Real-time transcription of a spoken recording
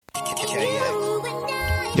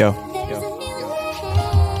Yo.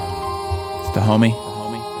 It's the homie.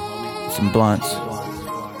 Some blunts.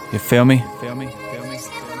 You feel me?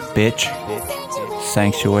 Bitch.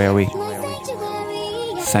 Sanctuary.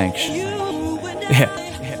 Sanction. Yeah.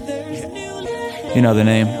 You know the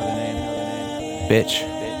name. Bitch.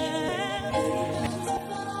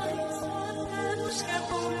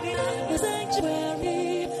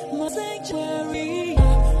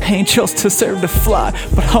 Angels deserve to fly,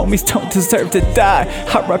 but homies don't deserve to die.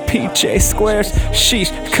 R.I.P. J Squares,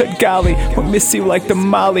 sheesh, good golly, we miss you like the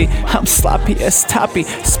Molly. I'm sloppy as toppy,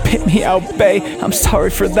 spit me out, bae. I'm sorry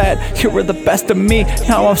for that, you were the best of me.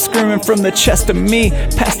 Now I'm screaming from the chest of me.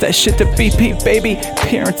 Pass that shit to BP, baby.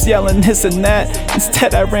 Parents yelling this and that.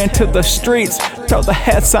 Instead I ran to the streets. Throw the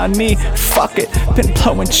hats on me, fuck it. Been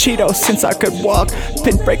blowing Cheetos since I could walk.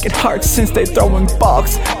 Been breaking hearts since they throwing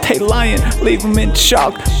balks. They lying, leave them in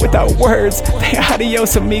shock. Without words, they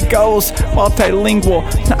adios amigos. Multilingual,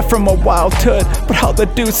 not from a wild hood, but all the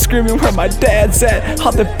dudes screaming where my dad's at.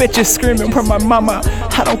 All the bitches screaming where my mama.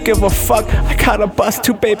 I don't give a fuck, I gotta bust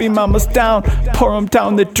 2 baby mamas down. Pour them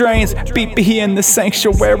down the drains, BB in the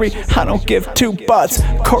sanctuary. I don't give 2 butts,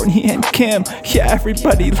 Courtney and Kim. Yeah,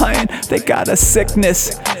 everybody lying, they got a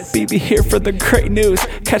sickness. BB here for the great news.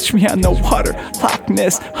 Catch me on the water, Loch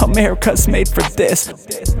Ness. America's made for this.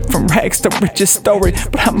 From rags to riches story,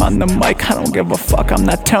 but I'm on the mic, I don't give a fuck. I'm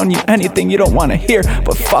not telling you anything you don't wanna hear,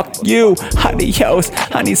 but fuck you, adios.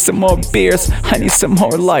 I need some more beers, I need some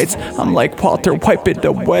more lights. I'm like Walter, wipe it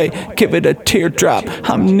away, give it a teardrop.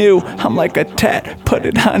 I'm new, I'm like a tat, put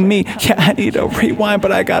it on me. Yeah, I need a rewind,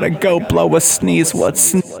 but I gotta go blow a sneeze.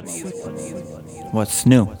 What's new?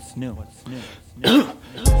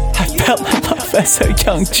 I fell in love as a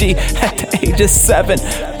young G at the age of 7.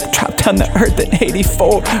 Dropped down to earth in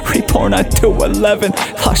 84, reborn on 211.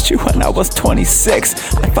 Lost you when I was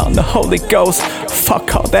 26. I found the Holy Ghost.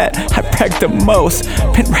 Fuck all that, I bragged the most.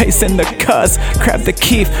 Been raised in the cuz, grabbed the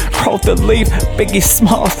keef, rolled the leaf. Biggie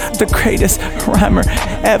Smalls, the greatest rhymer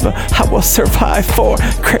ever. I will survive for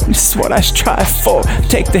greatness is what I strive for.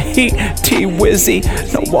 Take the heat, T-Wizzy,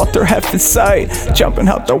 no Walter F in sight. Jumping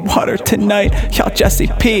out the water tonight, y'all Jesse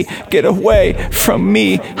P, get away from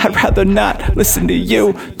me. I'd rather not listen to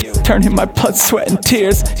you. Turning my blood, sweat, and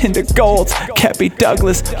tears into gold. Cabby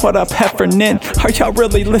Douglas, what up, Heffernan? Are y'all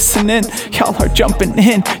really listening? Y'all are jumping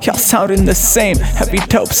in, y'all sounding the same. Heavy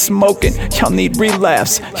dope smoking, y'all need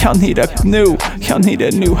relapse. Y'all need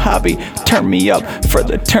a new hobby. Turn me up for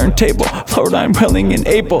the turntable. Lord, I'm willing and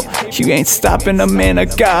able. You ain't stopping a man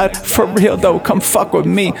of God. For real though, come fuck with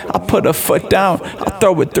me. I'll put a foot down, I'll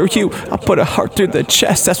throw it through you. I'll put a heart through the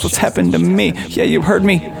chest, that's what's happened to me. Yeah, you heard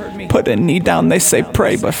me. Put a knee down, they say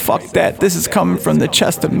pray, but fuck that. This is coming from the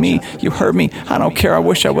chest of me. You heard me, I don't care, I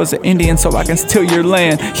wish I was an Indian so I can steal your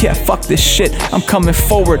land. Yeah, fuck this shit, I'm coming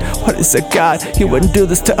forward. What is a god? He wouldn't do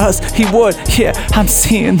this to us, he would. Yeah, I'm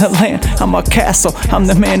seeing the land, I'm a castle. I'm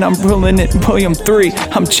the man, I'm ruling it, William 3.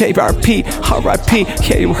 I'm JRP, R.I.P.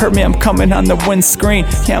 Yeah, you heard me, I'm coming on the windscreen.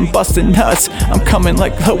 Yeah, I'm busting nuts, I'm coming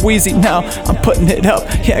like Louise now. I'm putting it up,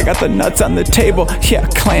 yeah, I got the nuts on the table. Yeah,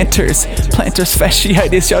 planters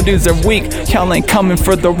fasciitis. Y'all dudes are weak, y'all ain't coming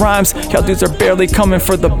for the rhymes. Y'all dudes are barely coming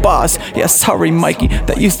for the boss. Yeah, sorry Mikey,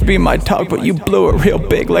 that used to be my dog, but you blew it real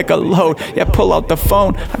big like a load. Yeah, pull out the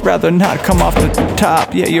phone, I'd rather not come off the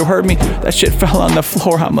top. Yeah, you heard me, that shit fell on the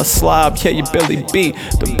floor, I'm a slob. Yeah, you Billy B,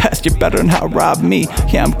 the best, you better not rob me.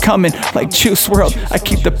 Yeah, I'm coming like Juice WRLD, I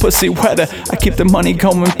keep the pussy wetter, I keep the money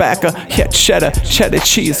going back. Yeah, cheddar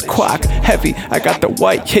cheese, quack, heavy, I got the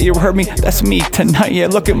white. Yeah, you heard me, that's me tonight. Yeah,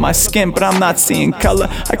 look at my skin, but I'm not seeing color.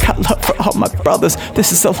 I got love for all my brothers.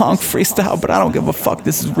 This is a long freestyle, but I don't give a fuck,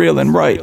 this is real and right.